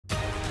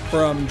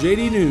From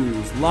JD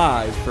News,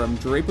 live from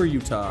Draper,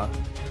 Utah,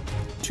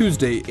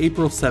 Tuesday,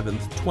 April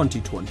 7th,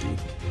 2020.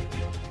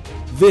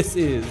 This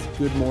is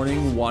Good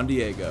Morning Juan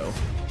Diego.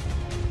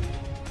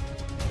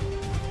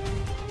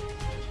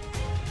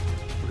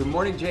 Good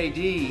morning,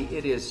 JD.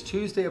 It is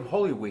Tuesday of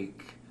Holy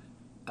Week,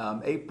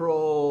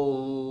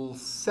 April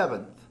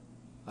 7th,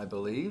 I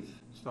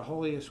believe. It's the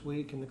holiest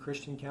week in the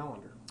Christian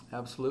calendar.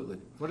 Absolutely.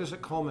 What does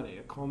it culminate?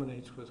 It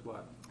culminates with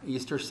what?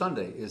 Easter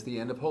Sunday is the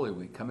end of Holy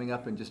Week, coming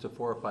up in just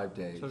 4 or 5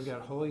 days. So we've got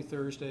Holy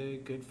Thursday,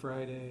 Good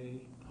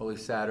Friday, Holy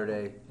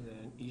Saturday, and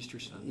then Easter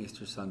Sunday.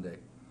 Easter Sunday.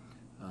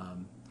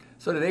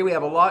 So today we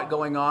have a lot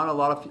going on, a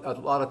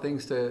lot of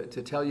things to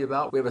tell you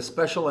about. We have a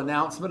special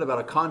announcement about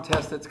a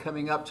contest that's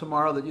coming up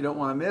tomorrow that you don't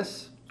want to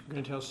miss. We're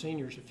going to tell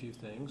seniors a few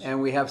things.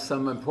 And we have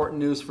some important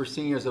news for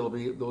seniors that'll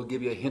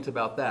give you a hint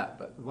about that.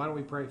 But why don't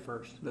we pray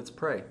first? Let's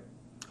pray.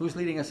 Who's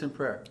leading us in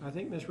prayer? I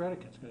think Ms.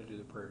 Redican's going to do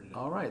the prayer today.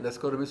 All right, let's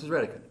go to Mrs.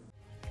 Redican.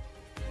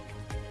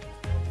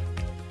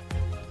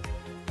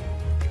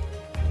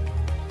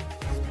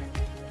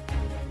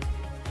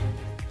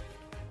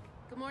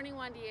 Good morning,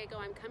 Juan Diego.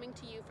 I'm coming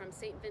to you from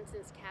St.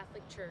 Vincent's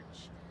Catholic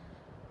Church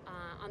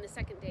on the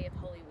second day of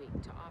Holy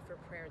Week to offer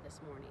prayer this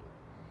morning.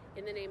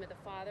 In the name of the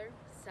Father,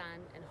 Son,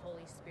 and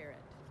Holy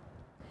Spirit.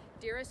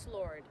 Dearest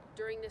Lord,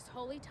 during this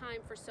holy time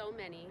for so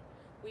many,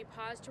 we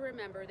pause to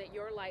remember that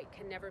your light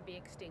can never be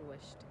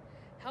extinguished.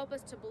 Help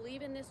us to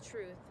believe in this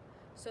truth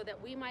so that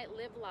we might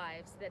live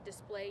lives that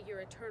display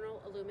your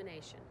eternal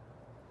illumination.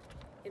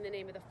 In the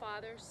name of the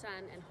Father,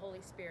 Son, and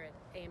Holy Spirit,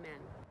 amen.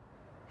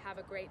 Have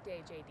a great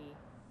day, JD.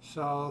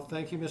 So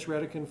thank you, Ms.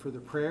 Redican, for the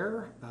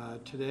prayer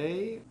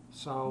today.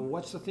 So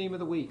what's the theme of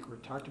the week? We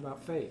talked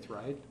about faith,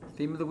 right?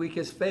 Theme of the week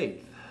is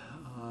faith.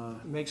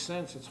 It makes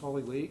sense. It's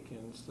Holy Week,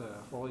 and it's the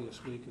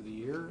holiest week of the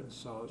year, and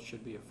so it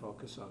should be a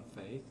focus on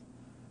faith.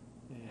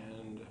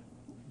 And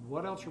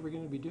what else are we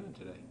going to be doing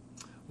today?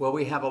 Well,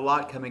 we have a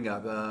lot coming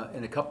up.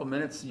 In a couple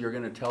minutes, you're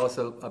going to tell us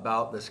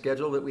about the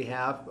schedule that we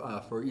have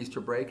for Easter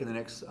break in the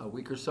next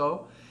week or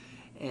so.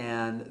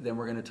 And then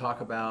we're going to talk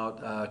about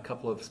a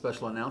couple of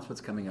special announcements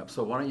coming up.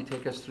 So why don't you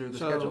take us through the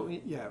schedule?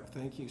 Yeah,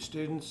 thank you.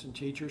 Students and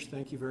teachers,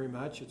 thank you very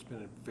much. It's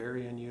been a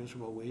very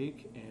unusual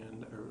week,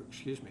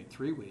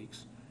 3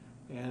 weeks,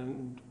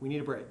 and we need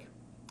a break.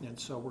 And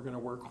so we're going to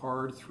work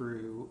hard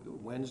through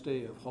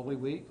Wednesday of Holy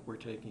Week. We're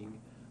taking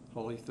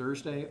Holy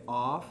Thursday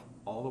off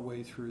all the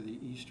way through the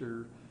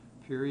Easter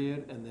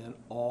period, and then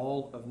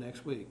all of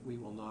next week we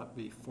will not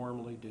be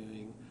formally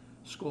doing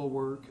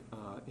schoolwork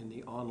in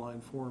the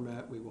online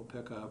format. We will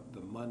pick up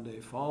the Monday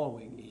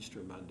following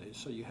Easter Monday.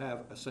 So you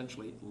have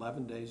essentially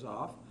 11 days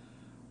off.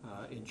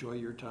 Enjoy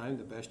your time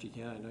the best you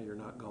can. I know you're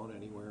not going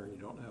anywhere and you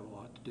don't have a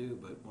lot to do,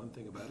 but one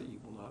thing about it,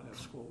 you will not have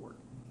schoolwork.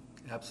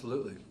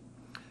 Absolutely.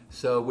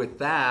 So with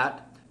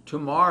that,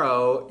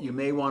 tomorrow you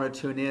may want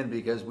to tune in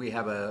because we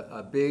have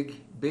a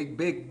big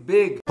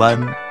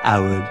 1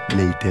 hour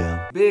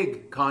later.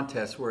 Big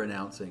contest we're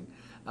announcing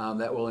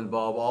that will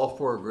involve all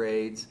 4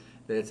 grades,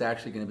 that it's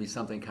actually going to be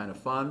something kind of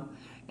fun.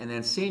 And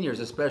then seniors,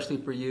 especially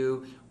for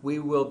you, we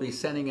will be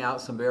sending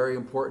out some very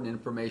important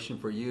information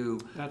for you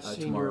That's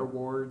senior tomorrow.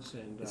 awards.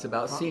 And it's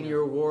about senior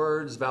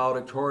awards,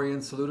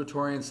 valedictorians,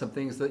 salutatorians, some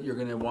things that you're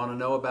going to want to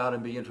know about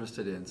and be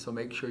interested in. So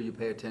make sure you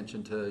pay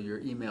attention to your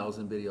emails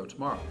and video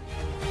tomorrow.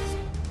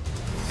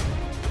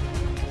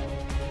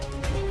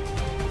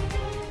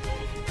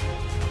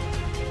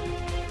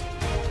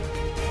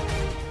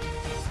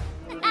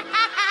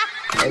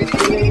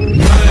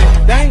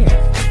 Damn!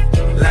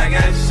 Like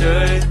I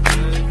should.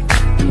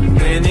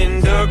 When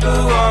in dark, I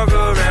walk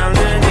around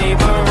the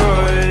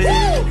neighborhood.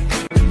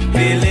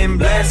 Feeling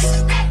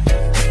blessed,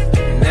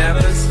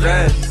 never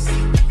stressed.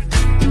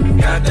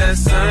 Got that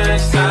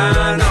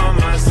sunshine on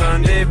my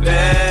Sunday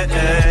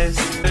best.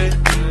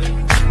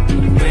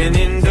 When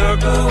in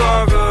dark, I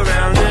walk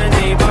around the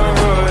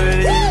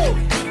neighborhood.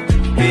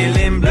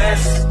 Feeling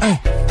blessed,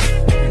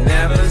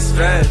 never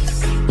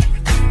stressed.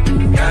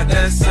 Got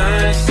that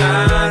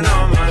sunshine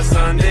on my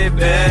Sunday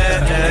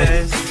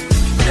best.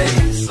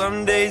 Hey,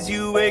 some days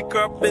you wake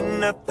up and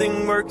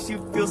nothing works, you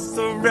feel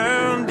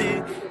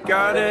surrounded.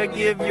 Gotta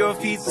give your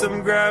feet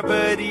some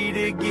gravity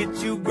to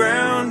get you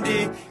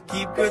grounded.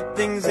 Keep good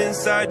things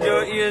inside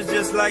your ears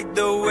just like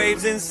the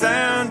waves and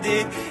sound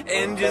it.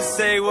 And just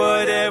say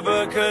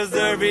whatever, cause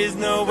there is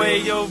no way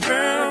you're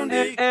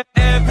grounded.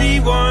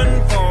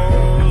 Everyone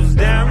falls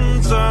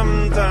down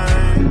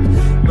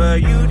sometime,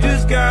 but you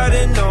just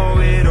gotta know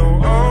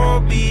it'll all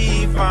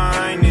be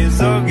fine.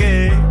 It's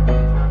okay.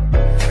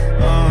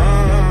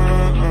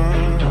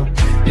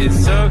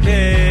 It's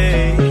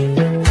okay.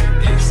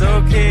 It's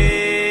okay.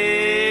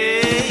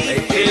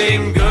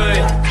 Feeling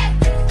good,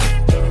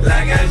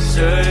 like I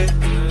should.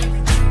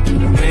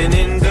 When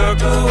in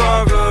dark, I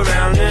walk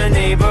around the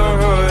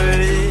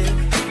neighborhood.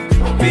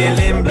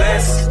 Feeling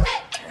blessed,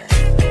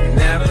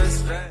 never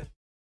stressed.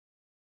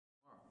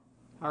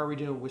 How are we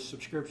doing with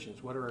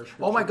subscriptions? What are our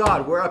subscriptions? Oh my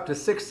God, we're up to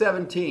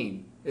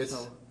 617.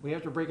 So we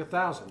have to break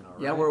 1,000 now,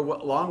 right? Yeah, we're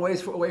a long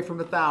ways away from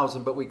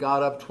 1,000, but we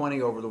got up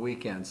 20 over the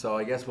weekend. So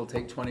I guess we'll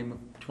take 20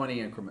 20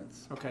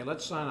 increments. Okay,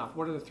 let's sign off.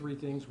 What are the 3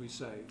 things we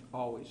say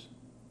always?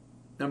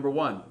 Number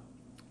 1,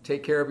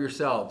 take care of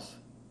yourselves.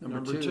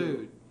 Number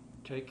 2,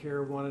 take care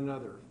of one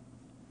another.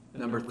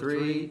 And number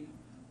 3,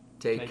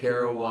 take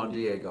care of Juan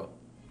Diego.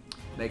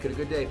 Make it a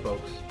good day,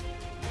 folks.